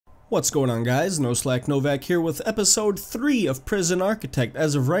What's going on, guys? NoSlack Novak here with episode 3 of Prison Architect.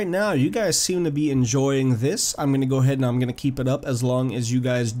 As of right now, you guys seem to be enjoying this. I'm going to go ahead and I'm going to keep it up as long as you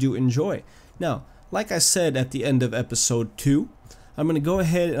guys do enjoy. Now, like I said at the end of episode 2, I'm going to go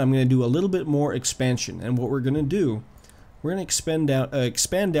ahead and I'm going to do a little bit more expansion. And what we're going to do, we're going to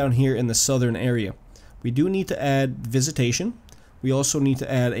expand down here in the southern area. We do need to add visitation. We also need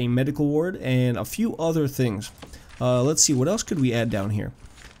to add a medical ward and a few other things. Let's see, what else could we add down here?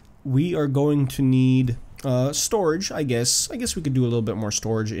 We are going to need storage, I guess. I guess we could do a little bit more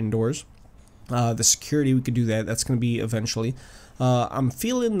storage indoors. The security, we could do that. That's going to be eventually. I'm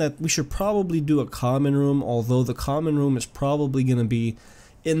feeling that we should probably do a common room, although the common room is probably going to be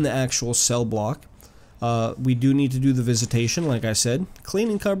in the actual cell block. We do need to do the visitation, like I said.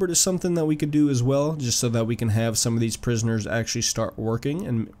 Cleaning cupboard is something that we could do as well, just so that we can have some of these prisoners actually start working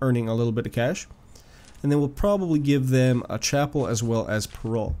and earning a little bit of cash. And then we'll probably give them a chapel as well as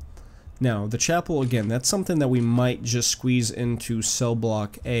parole. Now, the chapel, again, that's something that we might just squeeze into cell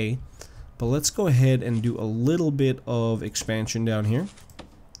block A. But let's go ahead and do a little bit of expansion down here.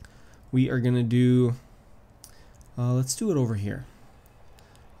 We are going to do, let's do it over here.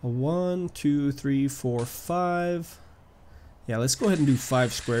 1, 2, 3, 4, 5. Yeah, let's go ahead and do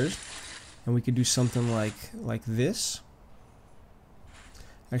 5 squares. And we could do something like this.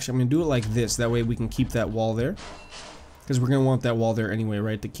 Actually, I'm going to do it like this. That way we can keep that wall there. Because we're going to want that wall there anyway,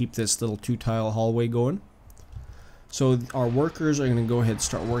 right? To keep this little 2-tile hallway going. So our workers are going to go ahead and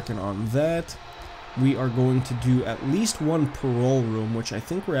start working on that. We are going to do at least 1 parole room, which I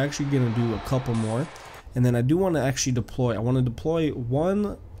think we're actually going to do a couple more. And then I do want to actually deploy. I want to deploy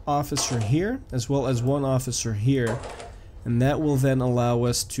 1 officer here, as well as 1 officer here. And that will then allow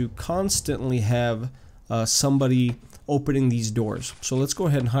us to constantly have somebody opening these doors. So let's go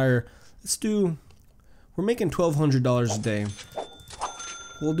ahead and hire, we're making $1,200 a day.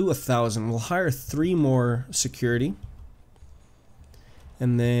 We'll do 1,000. We'll hire 3 more security.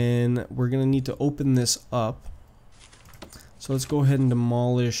 And then we're going to need to open this up. So let's go ahead and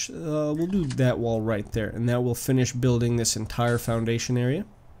demolish, we'll do that wall right there. And that will finish building this entire foundation area.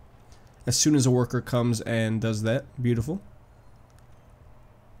 As soon as a worker comes and does that. Beautiful.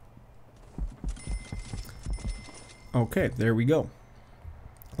 Okay, there we go.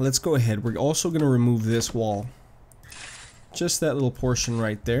 Let's go ahead. We're also going to remove this wall. Just that little portion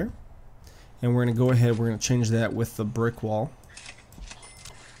right there. And we're going to go ahead, we're going to change that with the brick wall.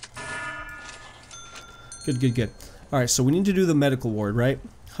 Good, good, good. Alright, so we need to do the medical ward, right?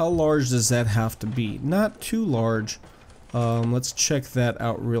 How large does that have to be? Not too large. Let's check that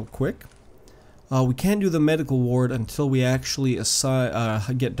out real quick. We can't do the medical ward until we actually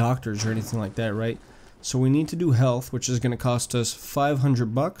get doctors or anything like that, right? So we need to do health, which is going to cost us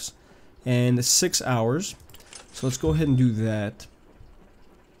 $500 and 6 hours. So let's go ahead and do that.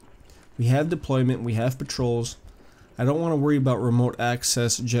 We have deployment, we have patrols. I don't want to worry about remote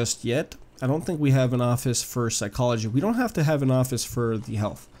access just yet. I don't think we have an office for psychology. We don't have to have an office for the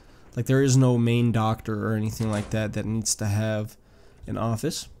health. Like, there is no main doctor or anything like that that needs to have an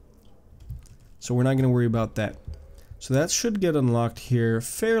office. So we're not going to worry about that. So that should get unlocked here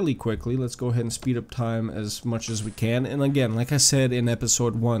fairly quickly. Let's go ahead and speed up time as much as we can. And again, like I said in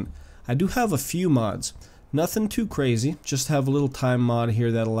episode 1, I do have a few mods. Nothing too crazy, just have a little time mod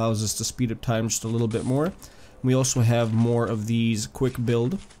here that allows us to speed up time just a little bit more. We also have more of these quick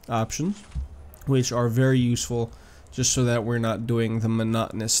build options, which are very useful just so that we're not doing the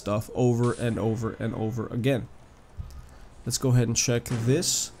monotonous stuff over and over and over again. Let's go ahead and check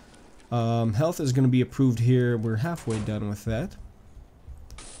this. Health is going to be approved here. We're halfway done with that.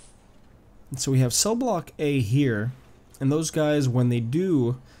 And so we have cell block A here, and those guys, when they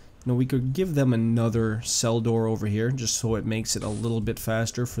do, we could give them another cell door over here just so it makes it a little bit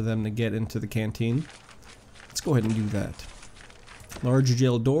faster for them to get into the canteen. Let's go ahead and do that. Large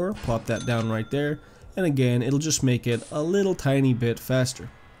jail door, pop that down right there, and again, it'll just make it a little tiny bit faster.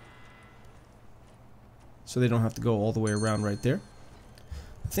 So they don't have to go all the way around right there.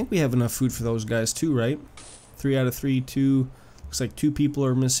 I think we have enough food for those guys too, right? 3 out of 3, 2. Looks like 2 people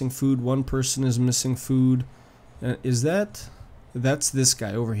are missing food. 1 person is missing food. That's this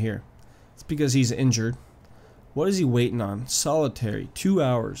guy over here. It's because he's injured. What is he waiting on? Solitary. 2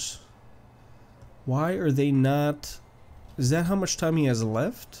 hours. Why are they not... Is that how much time he has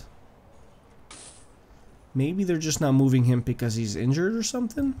left? Maybe they're just not moving him because he's injured or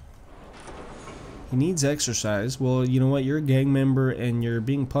something? He needs exercise. Well, you know what? You're a gang member and you're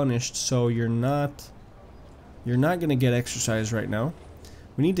being punished, so you're not gonna get exercise right now.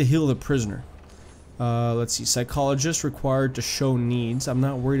 We need to heal the prisoner. Let's see. Psychologist required to show needs. I'm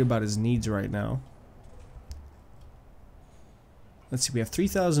not worried about his needs right now. Let's see, we have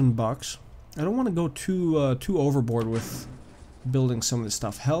 3,000 bucks. I don't want to go too overboard with building some of this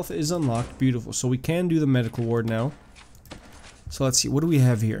stuff. Health is unlocked, beautiful. So we can do the medical ward now. So let's see, what do we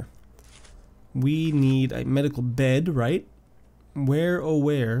have here? We need a medical bed, right? Where, oh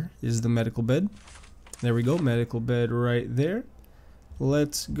where is the medical bed? There we go, medical bed right there.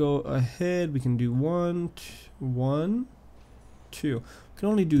 Let's go ahead, we can do one, two. We can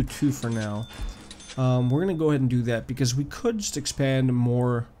only do 2 for now. We're gonna go ahead and do that because we could just expand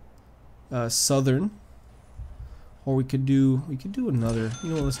more southern, or we could do another.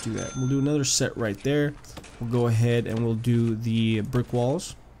 You know, let's do that. We'll do another set right there. We'll go ahead and we'll do the brick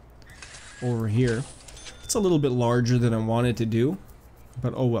walls over here. It's a little bit larger than I wanted to do,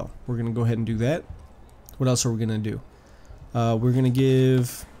 but oh well. We're gonna go ahead and do that. What else are we gonna do? We're gonna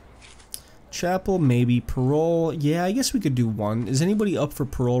give chapel, maybe parole. Yeah, I guess we could do 1. Is anybody up for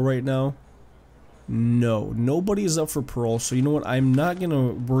parole right now? No, nobody is up for parole, so you know what, I'm not gonna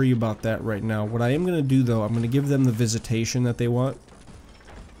worry about that right now. What I am gonna do though, I'm gonna give them the visitation that they want,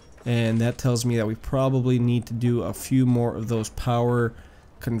 and that tells me that we probably need to do a few more of those power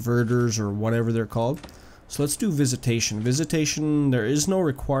converters or whatever they're called. So let's do visitation. Visitation, there is no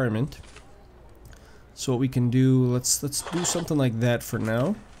requirement, so what we can do, let's do something like that for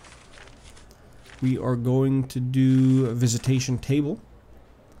now. We are going to do a visitation table.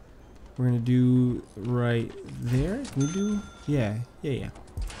 We're gonna do right there. Can we do? Yeah.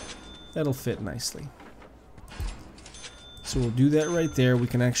 That'll fit nicely. So we'll do that right there. We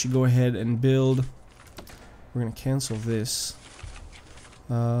can actually go ahead and build. We're gonna cancel this.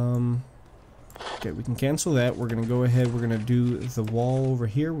 Okay, we can cancel that. We're gonna go ahead. We're gonna do the wall over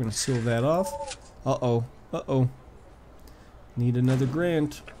here. We're gonna seal that off. Uh-oh. Need another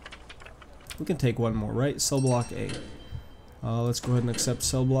grant. We can take one more, right? Cell block A. Let's go ahead and accept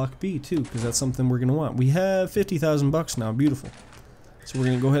cell block B too, because that's something we're gonna want. We have 50,000 bucks now, beautiful. So we're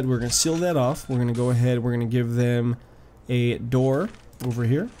gonna go ahead, we're gonna seal that off. We're gonna go ahead, we're gonna give them a door over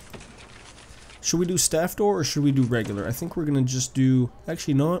here. Should we do staff door or should we do regular? I think we're gonna just do,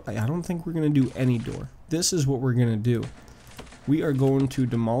 actually no, I don't think we're gonna do any door. This is what we're gonna do. We are going to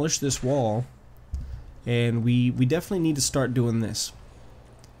demolish this wall, and we definitely need to start doing this.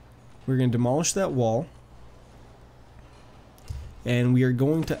 We're gonna demolish that wall, and we are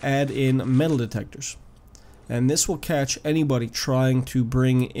going to add in metal detectors, and this will catch anybody trying to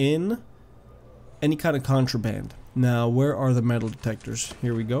bring in any kind of contraband. Now, where are the metal detectors?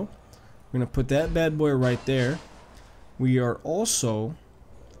 Here we go. We're gonna put that bad boy right there. We are also,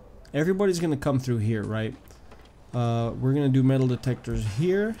 everybody's gonna come through here, right? We're gonna do metal detectors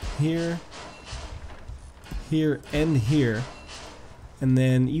here, here, and here. And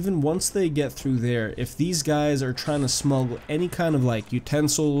then even once they get through there, if these guys are trying to smuggle any kind of like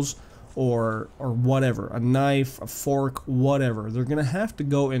utensils or whatever, a knife, a fork, whatever, they're gonna have to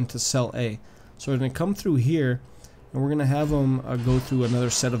go into cell A. So they're gonna come through here, and we're gonna have them go through another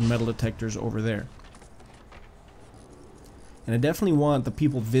set of metal detectors over there. And I definitely want the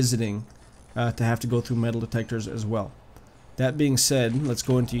people visiting to have to go through metal detectors as well. That being said, let's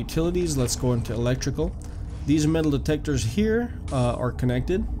go into utilities, let's go into electrical. These metal detectors here are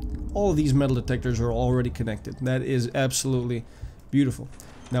connected. All of these metal detectors are already connected. That is absolutely beautiful.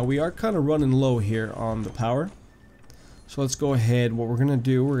 Now we are kind of running low here on the power. So let's go ahead. What we're going to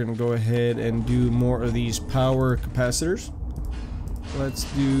do, we're going to go ahead and do more of these power capacitors. Let's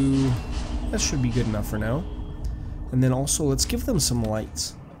do, that should be good enough for now. And then also let's give them some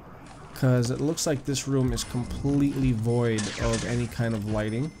lights, because it looks like this room is completely void of any kind of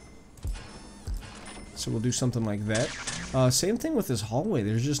lighting. So we'll do something like that. Same thing with this hallway.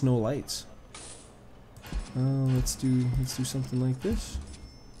 There's just no lights. Let's do something like this.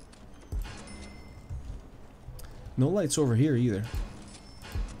 No lights over here either.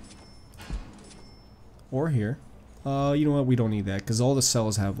 Or here. You know what? We don't need that because all the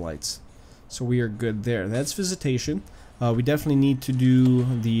cells have lights. So we are good there. That's visitation. We definitely need to do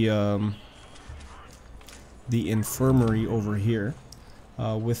the infirmary over here.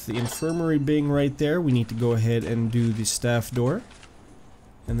 With the infirmary being right there, we need to go ahead and do the staff door.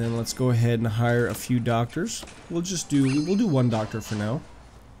 And then let's go ahead and hire a few doctors. We'll do one doctor for now.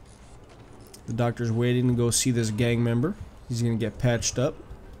 The doctor's waiting to go see this gang member. He's gonna get patched up.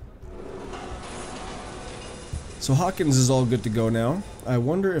 So Hawkins is all good to go now. I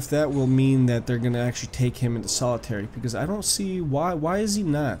wonder if that will mean that they're gonna actually take him into solitary, because I don't see why is he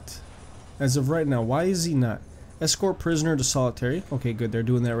not? As of right now, why is he not? Escort prisoner to solitary. Okay, good, they're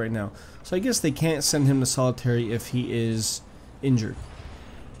doing that right now. So I guess they can't send him to solitary if he is injured.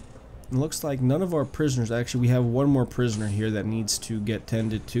 It looks like none of our prisoners, actually we have one more prisoner here that needs to get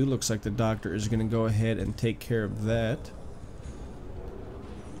tended to. Looks like the doctor is going to go ahead and take care of that.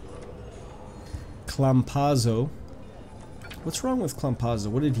 Clampazzo. What's wrong with Clampazzo?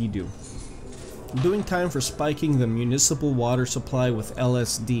 What did he do? Doing time for spiking the municipal water supply with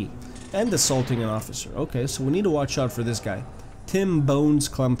LSD and assaulting an officer. Okay, so we need to watch out for this guy. Tim Bones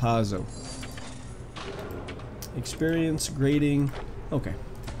Clampazzo. Experience, grading. Okay.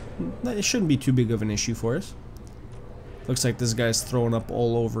 It shouldn't be too big of an issue for us. Looks like this guy's throwing up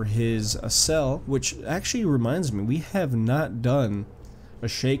all over his cell, which actually reminds me, we have not done a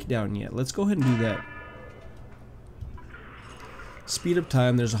shakedown yet. Let's go ahead and do that. Speed up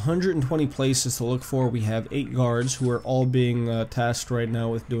time. There's 120 places to look for. We have 8 guards who are all being tasked right now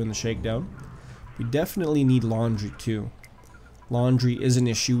with doing the shakedown. We definitely need laundry too. Laundry is an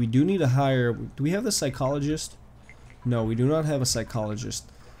issue. We do need to hire... Do we have the psychologist? No, we do not have a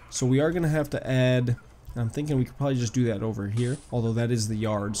psychologist. So we are going to have to add... I'm thinking we could probably just do that over here. Although that is the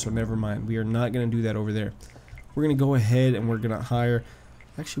yard, so never mind. We are not going to do that over there. We're going to go ahead and we're going to hire...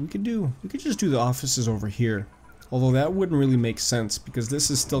 Actually, we could just do the offices over here. Although that wouldn't really make sense because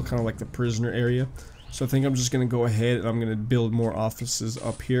this is still kind of like the prisoner area. So I think I'm just going to go ahead and I'm going to build more offices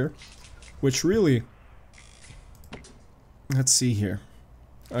up here. Which really... Let's see here.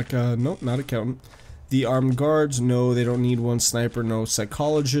 Nope, not accountant. The armed guards, no, they don't need one. Sniper, no.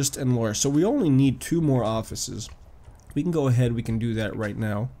 Psychologist and lawyer. So we only need 2 more offices. We can go ahead, we can do that right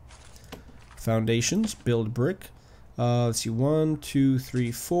now. Foundations, build brick. Let's see, 1, 2, 3,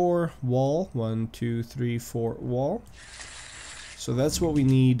 4, wall. 1, 2, 3, 4, wall. So that's what we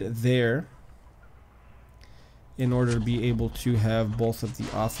need there in order to be able to have both of the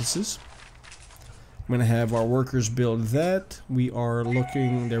offices. I'm going to have our workers build that. We are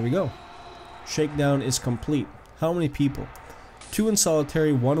looking, there we go. Shakedown is complete. How many people? 2 in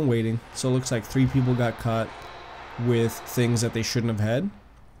solitary, 1 waiting. So it looks like 3 people got caught with things that they shouldn't have had.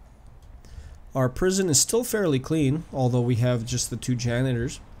 Our prison is still fairly clean, although we have just the 2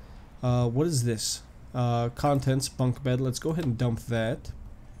 janitors. What is this? Contents, bunk bed. Let's go ahead and dump that.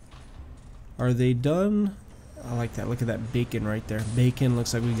 Are they done? I like that. Look at that bacon right there. Bacon.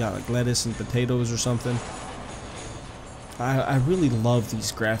 Looks like we got like lettuce and potatoes or something. I really love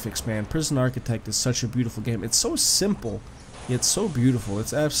these graphics, man. Prison Architect is such a beautiful game. It's so simple, yet so beautiful.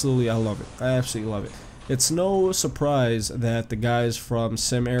 It's absolutely, I love it. I absolutely love it. It's no surprise that the guys from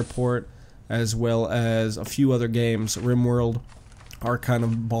Sim Airport, as well as a few other games, RimWorld, are kind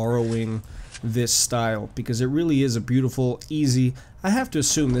of borrowing this style because it really is a beautiful, easy. I have to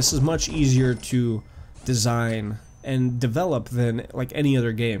assume this is much easier to design and develop than like any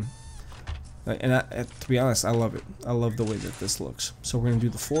other game. And to be honest, I love it. I love the way that this looks. So we're going to do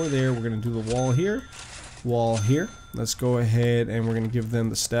the 4 there. We're going to do the wall here. Wall here. Let's go ahead and we're going to give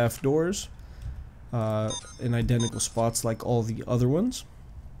them the staff doors in identical spots like all the other ones.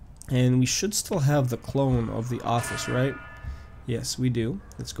 And we should still have the clone of the office, right? Yes, we do.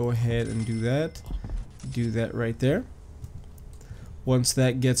 Let's go ahead and do that. Do that right there. Once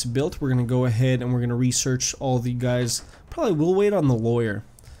that gets built, we're going to go ahead and we're going to research all the guys. Probably we'll wait on the lawyer.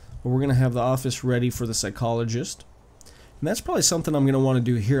 But we're going to have the office ready for the psychologist. And that's probably something I'm going to want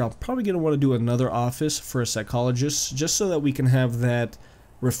to do here. I'm probably going to want to do another office for a psychologist, just so that we can have that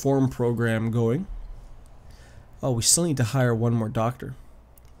reform program going. Oh, we still need to hire 1 more doctor.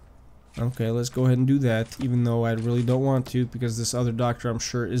 Okay, let's go ahead and do that, even though I really don't want to, because this other doctor I'm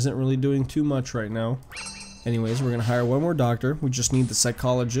sure isn't really doing too much right now. Anyways, we're going to hire 1 more doctor. We just need the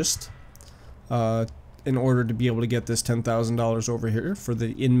psychologist in order to be able to get this $10,000 over here for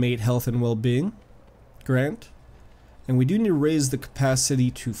the inmate health and well-being grant. And we do need to raise the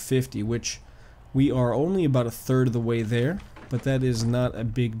capacity to 50, which we are only about 1/3 of the way there, but that is not a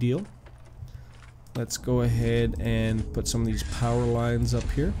big deal. Let's go ahead and put some of these power lines up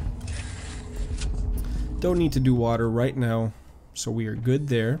here. Don't need to do water right now, so we are good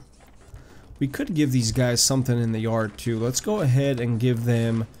there. We could give these guys something in the yard too. Let's go ahead and give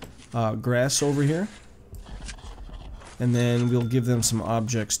them grass over here. And then we'll give them some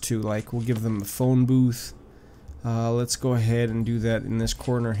objects too, like we'll give them the phone booth. Let's go ahead and do that in this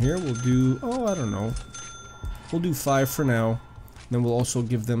corner here. We'll do, oh, I don't know. We'll do 5 for now. Then we'll also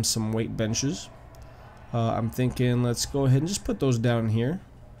give them some weight benches. I'm thinking let's go ahead and just put those down here.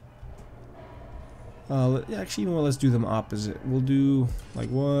 Actually, even let's do them opposite. We'll do like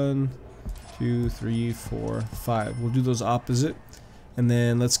 1, 2, 3, 4, 5. We'll do those opposite. And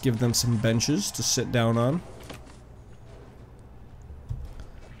then let's give them some benches to sit down on.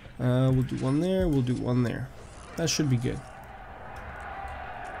 We'll do 1 there, we'll do 1 there. That should be good.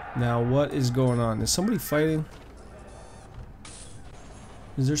 Now, what is going on? Is somebody fighting?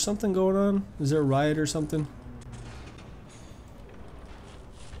 Is there something going on? Is there a riot or something?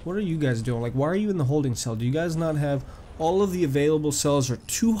 What are you guys doing? Like, why are you in the holding cell? Do you guys not have... all of the available cells are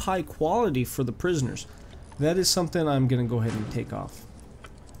too high quality for the prisoners. That is something I'm gonna go ahead and take off.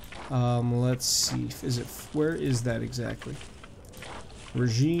 Let's see, where is that exactly?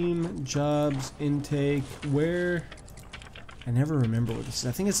 Regime, jobs, intake, where? I never remember what this is.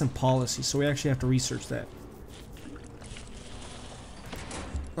 I think it's in policy, so we actually have to research that.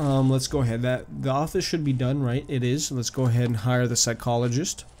 Let's go ahead. The office should be done, right? It is. Let's go ahead and hire the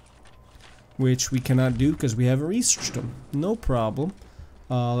psychologist, which we cannot do because we haven't researched them. No problem.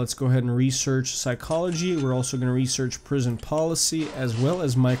 Let's go ahead and research psychology. We're also going to research prison policy as well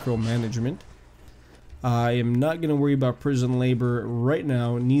as micromanagement. I am not going to worry about prison labor right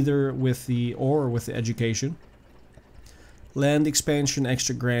now, neither with the education. Land expansion,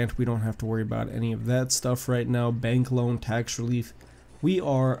 extra grant, we don't have to worry about any of that stuff right now. Bank loan, tax relief. We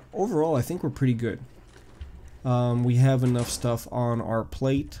are, overall, I think we're pretty good. We have enough stuff on our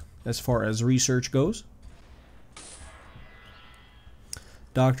plate as far as research goes.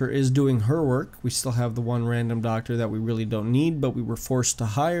 Doctor is doing her work. We still have the one random doctor that we really don't need, but we were forced to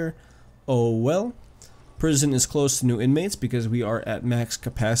hire. Oh well. Prison is close to new inmates because we are at max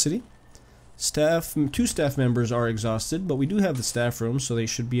capacity. Two staff members are exhausted, but we do have the staff room, so they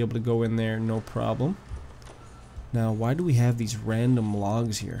should be able to go in there no problem. Now, why do we have these random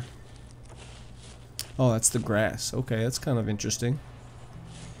logs here? Oh, that's the grass. Okay, that's kind of interesting.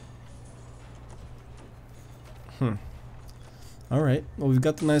 Alright, well, we've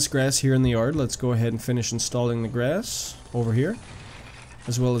got the nice grass here in the yard. Let's go ahead and finish installing the grass over here,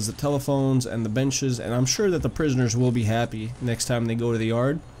 as well as the telephones and the benches, and I'm sure that the prisoners will be happy next time they go to the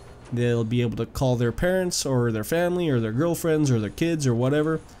yard. They'll be able to call their parents or their family or their girlfriends or their kids or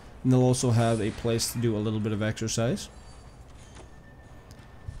whatever, and they'll also have a place to do a little bit of exercise.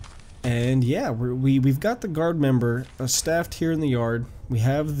 And yeah, we've got the guard member staffed here in the yard. We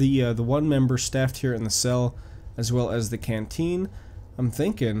have the one member staffed here in the cell, as well as the canteen. I'm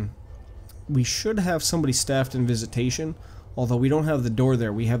thinking we should have somebody staffed in visitation, although we don't have the door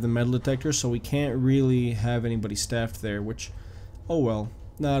there. We have the metal detector, so we can't really have anybody staffed there, which, oh well,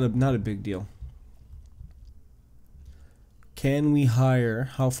 not a big deal. Can we hire?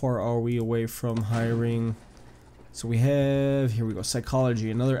 How far are we away from hiring? So we have, here we go, psychology,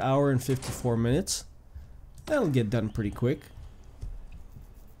 another hour and 54 minutes. That'll get done pretty quick.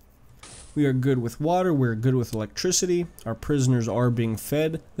 We are good with water, we're good with electricity, our prisoners are being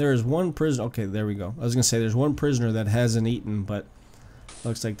fed. There is one prisoner, okay, there we go. I was going to say there's one prisoner that hasn't eaten, but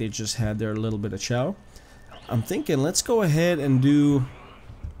looks like they just had their little bit of chow. I'm thinking, let's go ahead and we're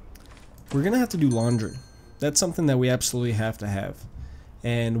going to have to do laundry. That's something that we absolutely have to have.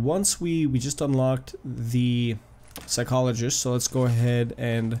 And once we just unlocked the psychologist, so let's go ahead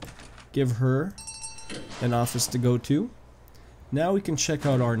and give her an office to go to. Now we can check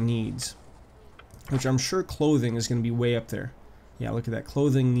out our needs, which I'm sure clothing is going to be way up there. Yeah, look at that.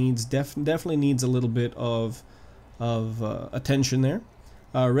 Clothing needs definitely needs a little bit of attention there.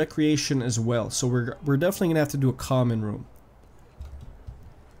 Recreation as well. So we're definitely going to have to do a common room.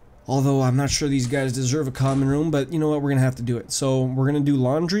 Although I'm not sure these guys deserve a common room, but you know what, we're going to have to do it. So we're going to do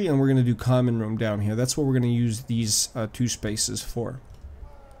laundry and we're going to do common room down here. That's what we're going to use these two spaces for.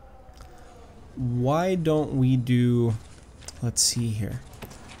 Why don't we do, let's see here.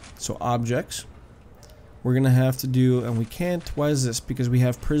 So objects. We're going to have to do, and we can't, why is this? Because we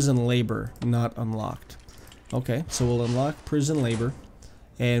have prison labor not unlocked. Okay, so we'll unlock prison labor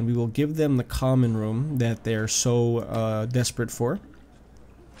and we will give them the common room that they're so desperate for.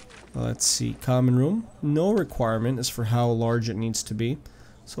 Let's see, common room. No requirement as for how large it needs to be.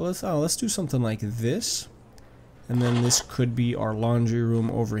 So let's do something like this. And then this could be our laundry room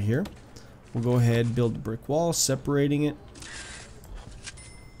over here. We'll go ahead, build a brick wall, separating it.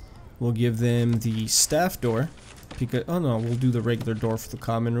 We'll give them the staff door. Because, oh no, we'll do the regular door for the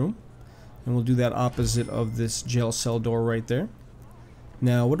common room. And we'll do that opposite of this jail cell door right there.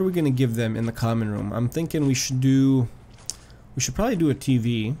 Now, what are we going to give them in the common room? I'm thinking we should probably do a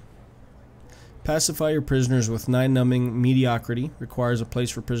TV. Pacify your prisoners with mind-numbing mediocrity. Requires a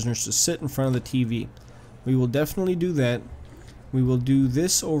place for prisoners to sit in front of the TV. We will definitely do that. We will do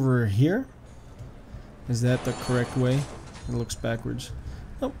this over here. Is that the correct way? It looks backwards.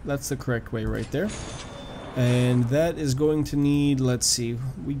 Nope, that's the correct way right there. And that is going to need, let's see,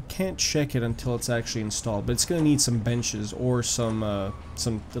 we can't check it until it's actually installed, but it's going to need some benches or some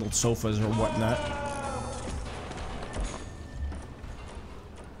little sofas or whatnot.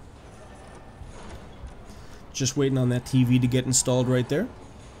 Just waiting on that TV to get installed right there.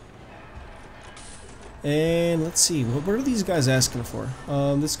 And let's see, what are these guys asking for?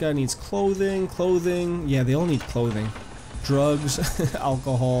 This guy needs clothing. Yeah, they all need clothing. Drugs,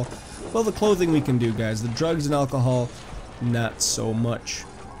 alcohol. Well, the clothing we can do, guys. The drugs and alcohol, not so much.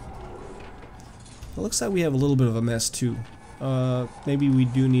 It looks like we have a little bit of a mess too. Maybe we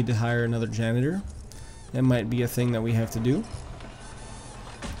do need to hire another janitor. That might be a thing that we have to do.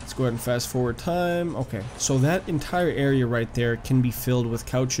 Let's go ahead and fast forward time. Okay, so that entire area right there can be filled with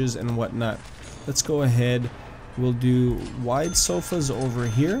couches and whatnot. Let's go ahead. We'll do wide sofas over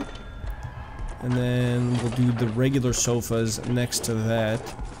here. And then we'll do the regular sofas next to that.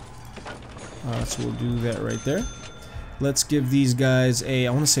 So we'll do that right there. Let's give these guys a, I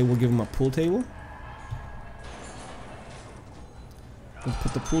want to say we'll give them a pool table. We'll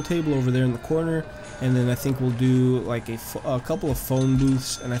put the pool table over there in the corner, and then I think we'll do like a couple of phone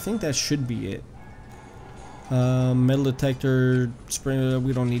booths, and I think that should be it. Metal detector, spray,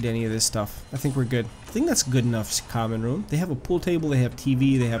 we don't need any of this stuff. I think we're good. I think that's good enough common room. They have a pool table, they have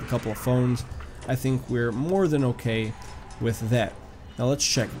TV, they have a couple of phones. I think we're more than okay with that. Now let's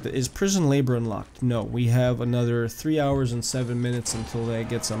check. Is prison labor unlocked? No, we have another 3 hours and 7 minutes until that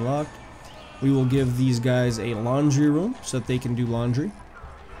gets unlocked. We will give these guys a laundry room so that they can do laundry.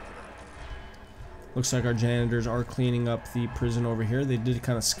 Looks like our janitors are cleaning up the prison over here. They did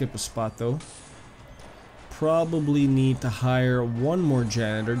kind of skip a spot though. Probably need to hire one more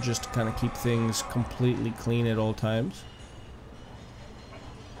janitor just to kind of keep things completely clean at all times.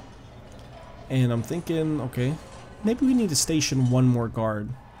 And I'm thinking, okay, maybe we need to station one more guard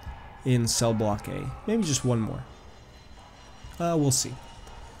in cell block A. Maybe just one more. We'll see.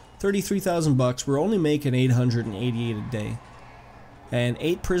 33,000 bucks. We're only making 888 a day. And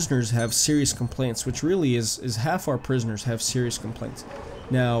 8 prisoners have serious complaints, which really is half our prisoners have serious complaints.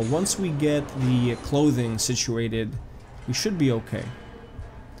 Now, once we get the clothing situated, we should be okay.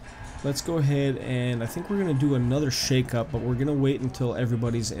 Let's go ahead and I think we're going to do another shake-up, but we're going to wait until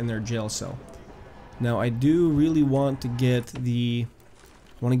everybody's in their jail cell. Now, I do really want to get the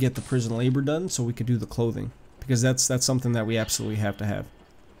prison labor done so we could do the clothing, because that's something that we absolutely have to have.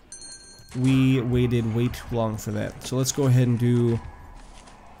 We waited way too long for that. So let's go ahead and do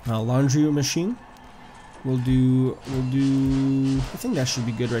laundry machine. We'll do, I think that should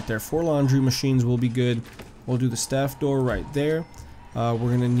be good right there. 4 laundry machines will be good. We'll do the staff door right there. We're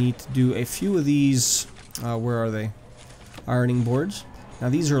gonna need to do a few of these, where are they? Ironing boards. Now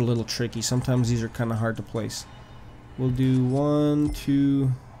these are a little tricky. Sometimes these are kind of hard to place. We'll do 1,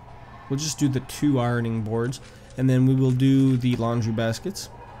 2, we'll just do the 2 ironing boards. And then we will do the laundry baskets.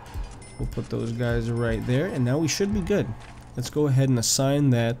 We'll put those guys right there, and now we should be good. Let's go ahead and assign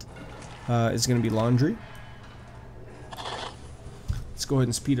that. It's going to be laundry. Let's go ahead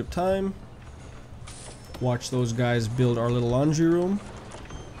and speed up time. Watch those guys build our little laundry room.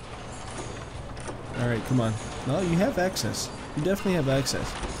 Alright, come on. No, you have access. You definitely have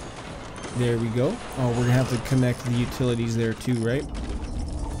access. There we go. Oh, we're going to have to connect the utilities there too, right?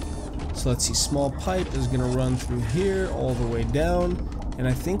 So let's see. Small pipe is going to run through here all the way down. And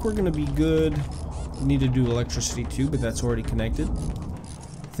I think we're going to be good. We need to do electricity too, but that's already connected.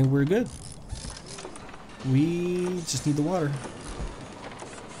 I think we're good. We just need the water.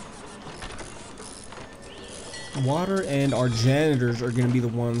 Water, and our janitors are going to be the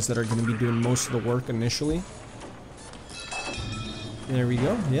ones that are going to be doing most of the work initially. There we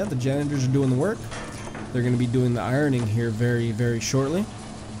go. Yeah, the janitors are doing the work. They're going to be doing the ironing here very, very shortly.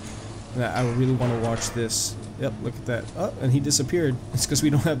 And I really want to watch this. Yep, look at that. Oh, and he disappeared. It's because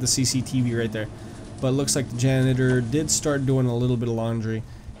we don't have the CCTV right there. But it looks like the janitor did start doing a little bit of laundry.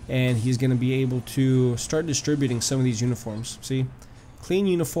 And he's going to be able to start distributing some of these uniforms. See? Clean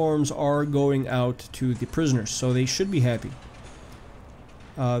uniforms are going out to the prisoners, so they should be happy.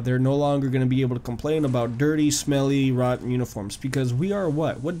 They're no longer going to be able to complain about dirty, smelly, rotten uniforms. Because we are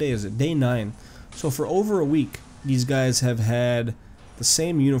what? What day is it? Day 9. So for over a week, these guys have had the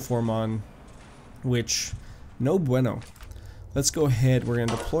same uniform on, which... no bueno. Let's go ahead. We're going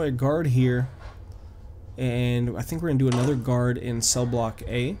to deploy a guard here. And I think we're going to do another guard in cell block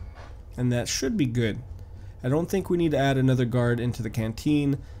A. And that should be good. I don't think we need to add another guard into the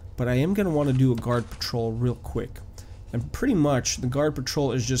canteen. But I am going to want to do a guard patrol real quick. And pretty much the guard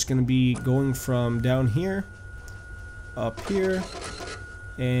patrol is just going to be going from down here, up here,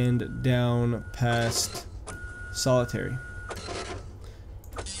 and down past solitary.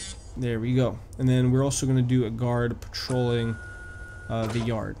 There we go. And then we're also going to do a guard patrolling the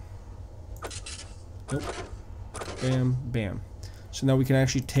yard. Nope. Bam, bam. So now we can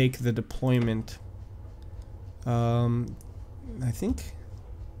actually take the deployment. I think...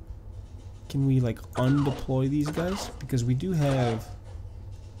 can we like undeploy these guys? Because we do have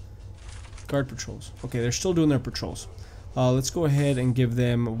guard patrols. Okay, they're still doing their patrols. Let's go ahead and give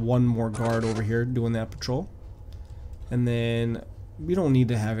them one more guard over here doing that patrol. And then... we don't need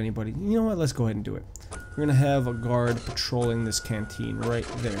to have anybody. You know what? Let's go ahead and do it. we're gonna have a guard patrolling this canteen right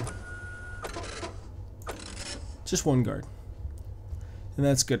there. Just one guard. And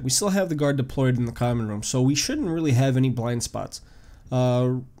that's good. We still have the guard deployed in the common room, so we shouldn't really have any blind spots.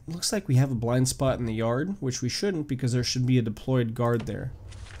 Looks like we have a blind spot in the yard, which we shouldn't because there should be a deployed guard there.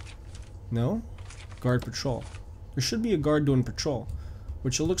 No? Guard patrol. There should be a guard doing patrol,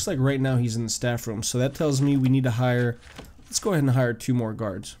 which it looks like right now he's in the staff room. So that tells me we need to hire, let's go ahead and hire 2 more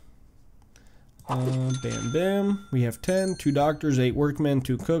guards. Bam, bam. We have 10, 2 doctors, 8 workmen,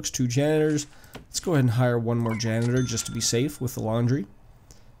 2 cooks, 2 janitors. Let's go ahead and hire 1 more janitor just to be safe with the laundry.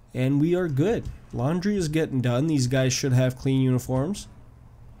 And we are good. Laundry is getting done. These guys should have clean uniforms.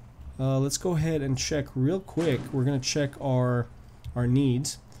 Let's go ahead and check real quick. We're going to check our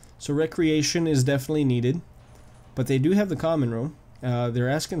needs. So recreation is definitely needed, but they do have the common room. They're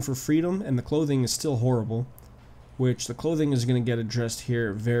asking for freedom, and the clothing is still horrible, which the clothing is going to get addressed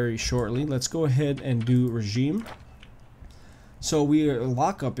here very shortly. Let's go ahead and do regime. So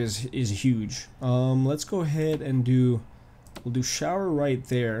lockup is huge. Let's go ahead and we'll do shower right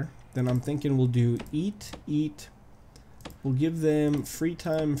there. Then I'm thinking we'll do eat. We'll give them free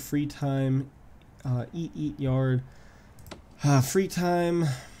time, eat, yard, free time,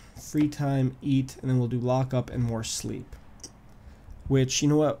 eat, and then we'll do lockup and more sleep. Which, you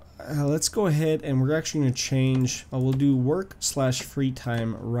know what, let's go ahead and we're actually going to change, we'll do work/free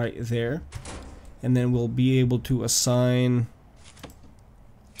time right there. And then we'll be able to assign,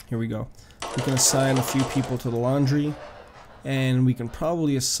 here we go, we can assign a few people to the laundry, and we can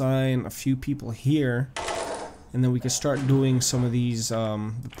probably assign a few people here, and then we can start doing some of these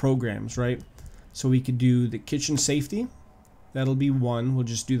programs, right? So we could do the kitchen safety, that'll be 1, we'll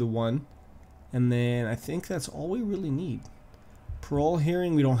just do the 1, and then I think that's all we really need. Parole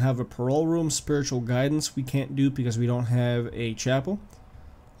hearing, we don't have a parole room. Spiritual guidance we can't do because we don't have a chapel.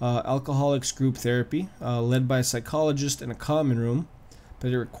 Alcoholics group therapy, led by a psychologist in a common room,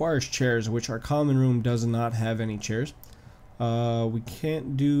 but it requires chairs, which our common room does not have any chairs. We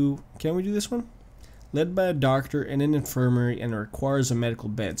can't do, can we do this one? Led by a doctor in an infirmary, and it requires a medical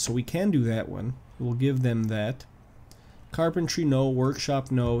bed, so we can do that one. We'll give them that. Carpentry, no.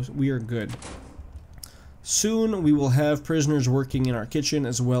 Workshop, no. We are good. Soon we will have prisoners working in our kitchen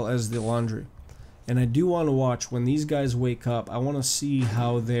as well as the laundry. And I do want to watch when these guys wake up. I want to see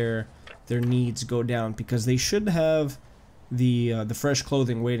how their needs go down, because they should have the fresh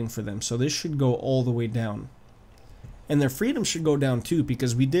clothing waiting for them. So this should go all the way down. And their freedom should go down too,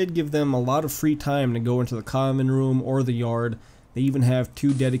 because we did give them a lot of free time to go into the common room or the yard. They even have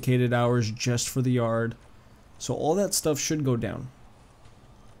 2 dedicated hours just for the yard. So all that stuff should go down.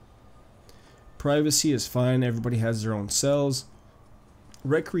 Privacy is fine. Everybody has their own cells.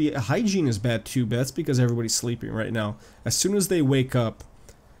 Hygiene is bad too, but that's because everybody's sleeping right now. As soon as they wake up,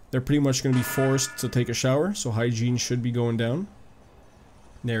 they're pretty much going to be forced to take a shower, so hygiene should be going down.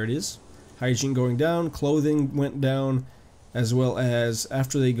 There it is. Hygiene going down, clothing went down, as well as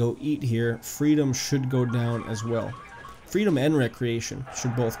after they go eat here, freedom should go down as well. Freedom and recreation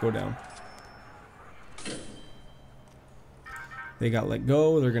should both go down. They got let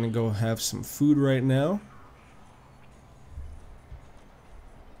go. They're going to go have some food right now.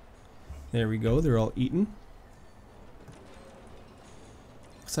 There we go. They're all eating.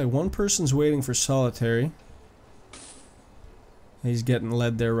 Looks like one person's waiting for solitary. He's getting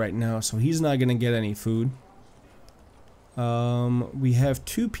led there right now, so he's not going to get any food. We have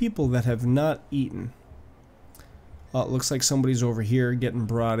 2 people that have not eaten. It looks like somebody's over here getting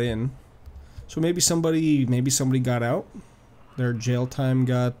brought in. So maybe somebody got out. Their jail time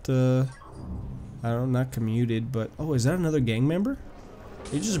got, I don't know, not commuted, but... Oh, is that another gang member?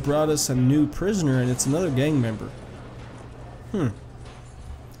 They just brought us a new prisoner, and it's another gang member.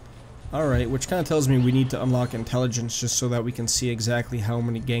 Alright, which kind of tells me we need to unlock intelligence just so that we can see exactly how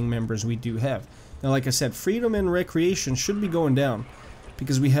many gang members we do have. Now, like I said, freedom and recreation should be going down,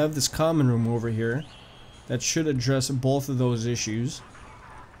 because we have this common room over here that should address both of those issues.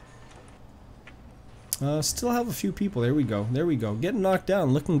 Still have a few people. There we go. There we go. Getting knocked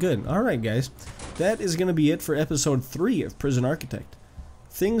down. Looking good. Alright, guys. That is going to be it for episode 3 of Prison Architect.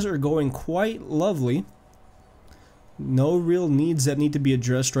 Things are going quite lovely. No real needs that need to be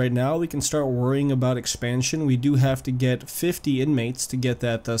addressed right now. We can start worrying about expansion. We do have to get 50 inmates to get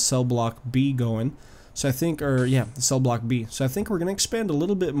that cell block B going. So I think, the cell block B. So I think we're going to expand a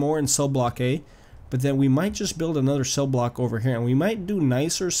little bit more in cell block A. But then we might just build another cell block over here, and we might do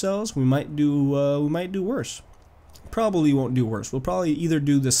nicer cells. We might do worse. Probably won't do worse. We'll probably either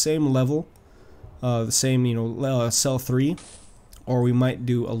do the same level, cell 3, or we might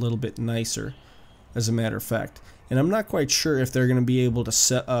do a little bit nicer, as a matter of fact. And I'm not quite sure if they're going to be able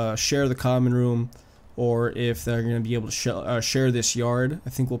to share the common room or if they're going to be able to share this yard. I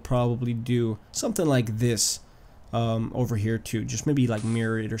think we'll probably do something like this over here too, just maybe like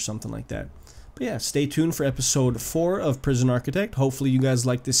mirror it or something like that. But yeah, stay tuned for episode 4 of Prison Architect. Hopefully you guys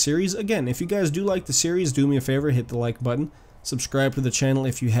like this series. Again, if you guys do like the series, do me a favor, hit the like button. Subscribe to the channel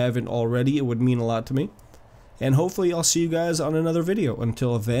if you haven't already. It would mean a lot to me. And hopefully I'll see you guys on another video.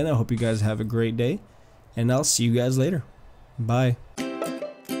 Until then, I hope you guys have a great day, and I'll see you guys later. Bye.